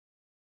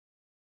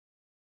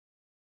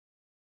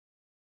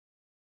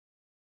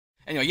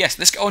Anyway, yes,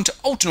 let's go on to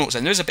Outernauts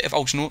then. There is a bit of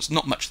Outernauts,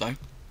 not much though.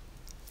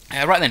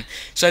 Right then,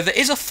 so there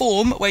is a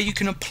form where you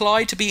can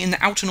apply to be in the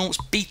Outernauts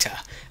beta.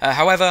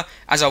 However,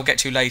 as I'll get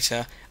to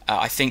later,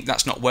 I think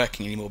that's not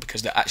working anymore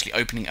because they're actually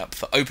opening up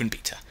for open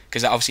beta.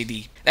 Because obviously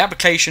the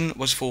application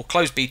was for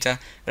closed beta,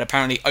 but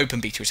apparently open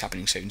beta is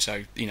happening soon.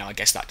 So, you know, I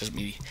guess that doesn't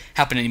really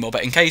happen anymore.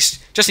 But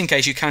just in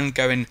case, you can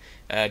go and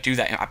do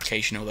that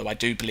application, although I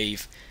do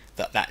believe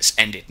that that's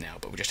ended now,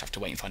 but we'll just have to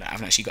wait and find out. I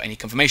haven't actually got any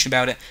confirmation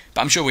about it,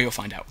 but I'm sure we will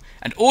find out.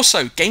 And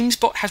also,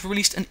 GameSpot has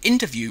released an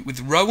interview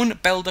with Rowan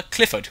Belder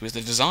Clifford, who is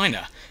the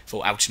designer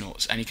for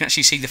Outernauts, and you can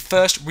actually see the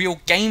first real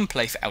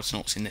gameplay for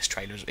Outernauts in this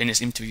trailer, in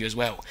this interview as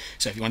well.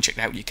 So if you want to check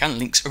that out, you can.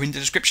 Links are in the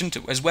description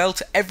as well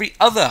to every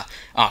other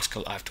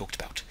article I've talked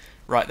about.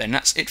 Right then,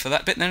 that's it for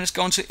that bit. Then let's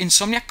go on to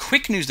Insomniac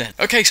Quick News then.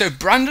 Okay, so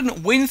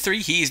Brandon Winfrey,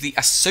 he is the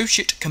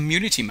Associate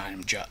Community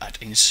Manager at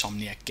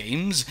Insomniac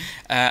Games.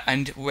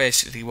 And where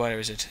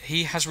is it?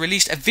 He has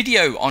released a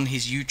video on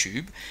his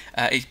YouTube.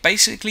 It's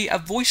basically a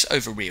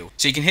voiceover reel.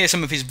 So you can hear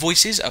some of his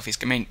voices of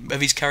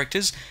his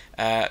characters.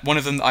 One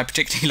of them that I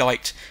particularly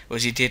liked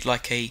was he did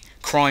like a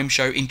crime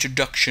show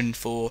introduction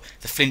for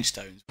the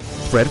Flintstones.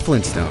 Fred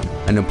Flintstone,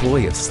 an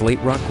employee of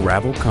Slate Rock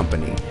Gravel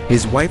Company.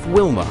 His wife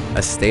Wilma,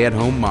 a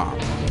stay-at-home mom.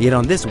 Yet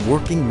on this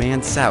working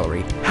man's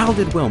salary, how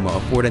did Wilma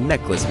afford a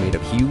necklace made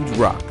of huge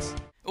rocks?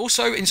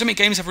 Also, Insomniac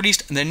Games have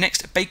released their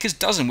next Baker's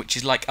Dozen, which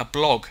is like a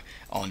blog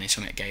on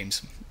Insomniac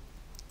Games.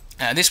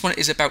 This one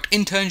is about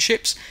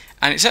internships,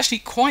 and it's actually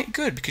quite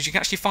good because you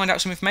can actually find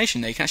out some information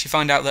there. You can actually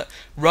find out that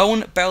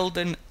Rowan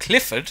Belden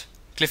Clifford,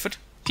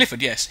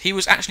 yes, he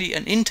was actually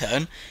an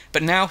intern,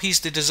 but now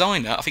he's the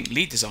designer, I think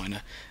lead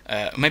designer,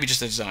 maybe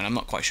just the designer, I'm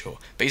not quite sure,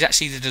 but he's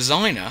actually the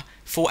designer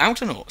for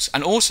Outernauts.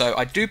 And also,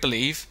 I do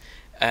believe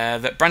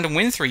that Brandon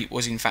Winfrey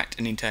was in fact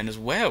an intern as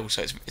well,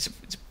 so it's a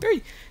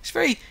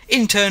very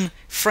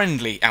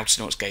intern-friendly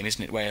Outernauts game,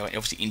 isn't it? Where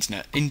obviously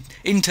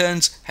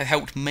interns have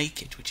helped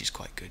make it, which is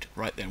quite good.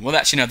 Right then, well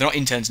actually no, they're not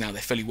interns now,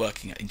 they're fully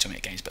working at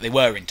Insomniac Games, but they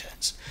were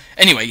interns.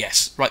 Anyway,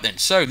 yes, right then,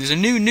 so there's a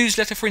new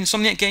newsletter for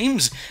Insomniac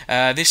Games.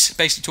 This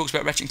basically talks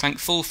about Ratchet and Clank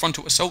Full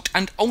Frontal Assault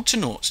and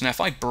Outernauts. Now if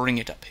I bring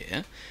it up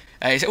here,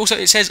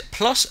 it says,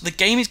 plus the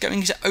game is going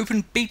into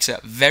open beta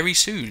very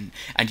soon,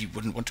 and you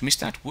wouldn't want to miss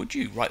that, would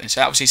you? Right then,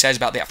 so it obviously says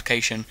about the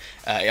application,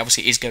 it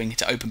obviously is going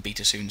into open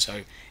beta soon,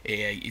 so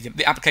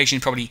the application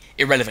is probably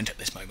irrelevant at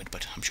this moment,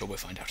 but I'm sure we'll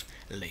find out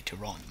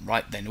later on.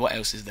 Right then, what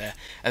else is there?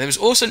 There was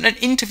also an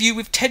interview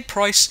with Ted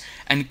Price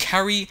and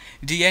Carrie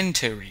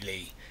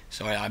Dienterly.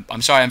 Sorry,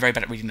 I'm sorry, I'm very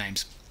bad at reading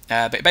names.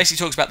 But it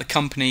basically talks about the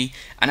company,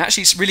 and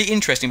actually it's really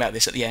interesting about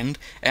this at the end.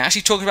 It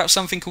actually talks about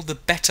something called the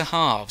better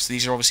halves.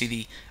 These are obviously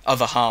the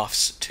other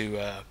halves to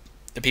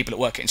the people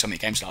that work at Insomniac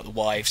Games, like the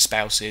wives,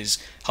 spouses,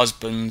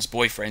 husbands,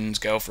 boyfriends,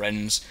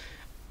 girlfriends,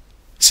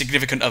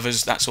 significant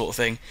others, that sort of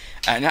thing.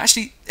 And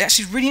actually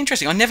really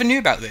interesting. I never knew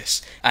about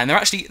this. And they're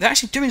actually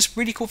doing some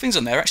really cool things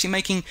on there. They're actually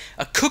making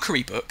a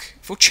cookery book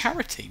for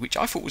charity, which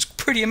I thought was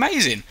pretty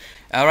amazing.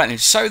 Alright then,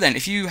 so then,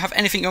 if you have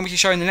anything you want me to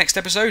show in the next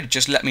episode,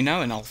 just let me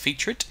know and I'll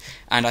feature it.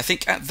 And I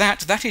think at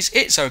that is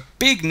it. So,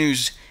 big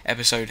news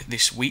episode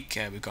this week.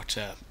 We've got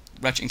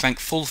Ratchet and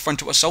Clank Full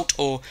Frontal Assault,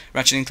 or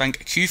Ratchet and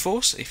Clank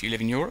Q-Force, if you live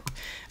in Europe.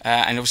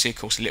 And obviously, of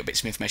course, a little bit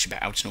of information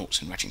about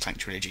Outernauts and Ratchet and Clank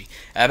Trilogy.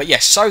 But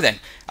yes, so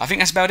then, I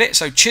think that's about it.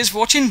 So, cheers for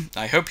watching.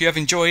 I hope you have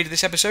enjoyed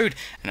this episode,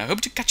 and I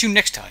hope to catch you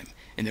next time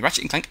in the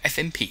Ratchet and Clank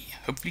FMP.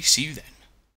 Hopefully see you then.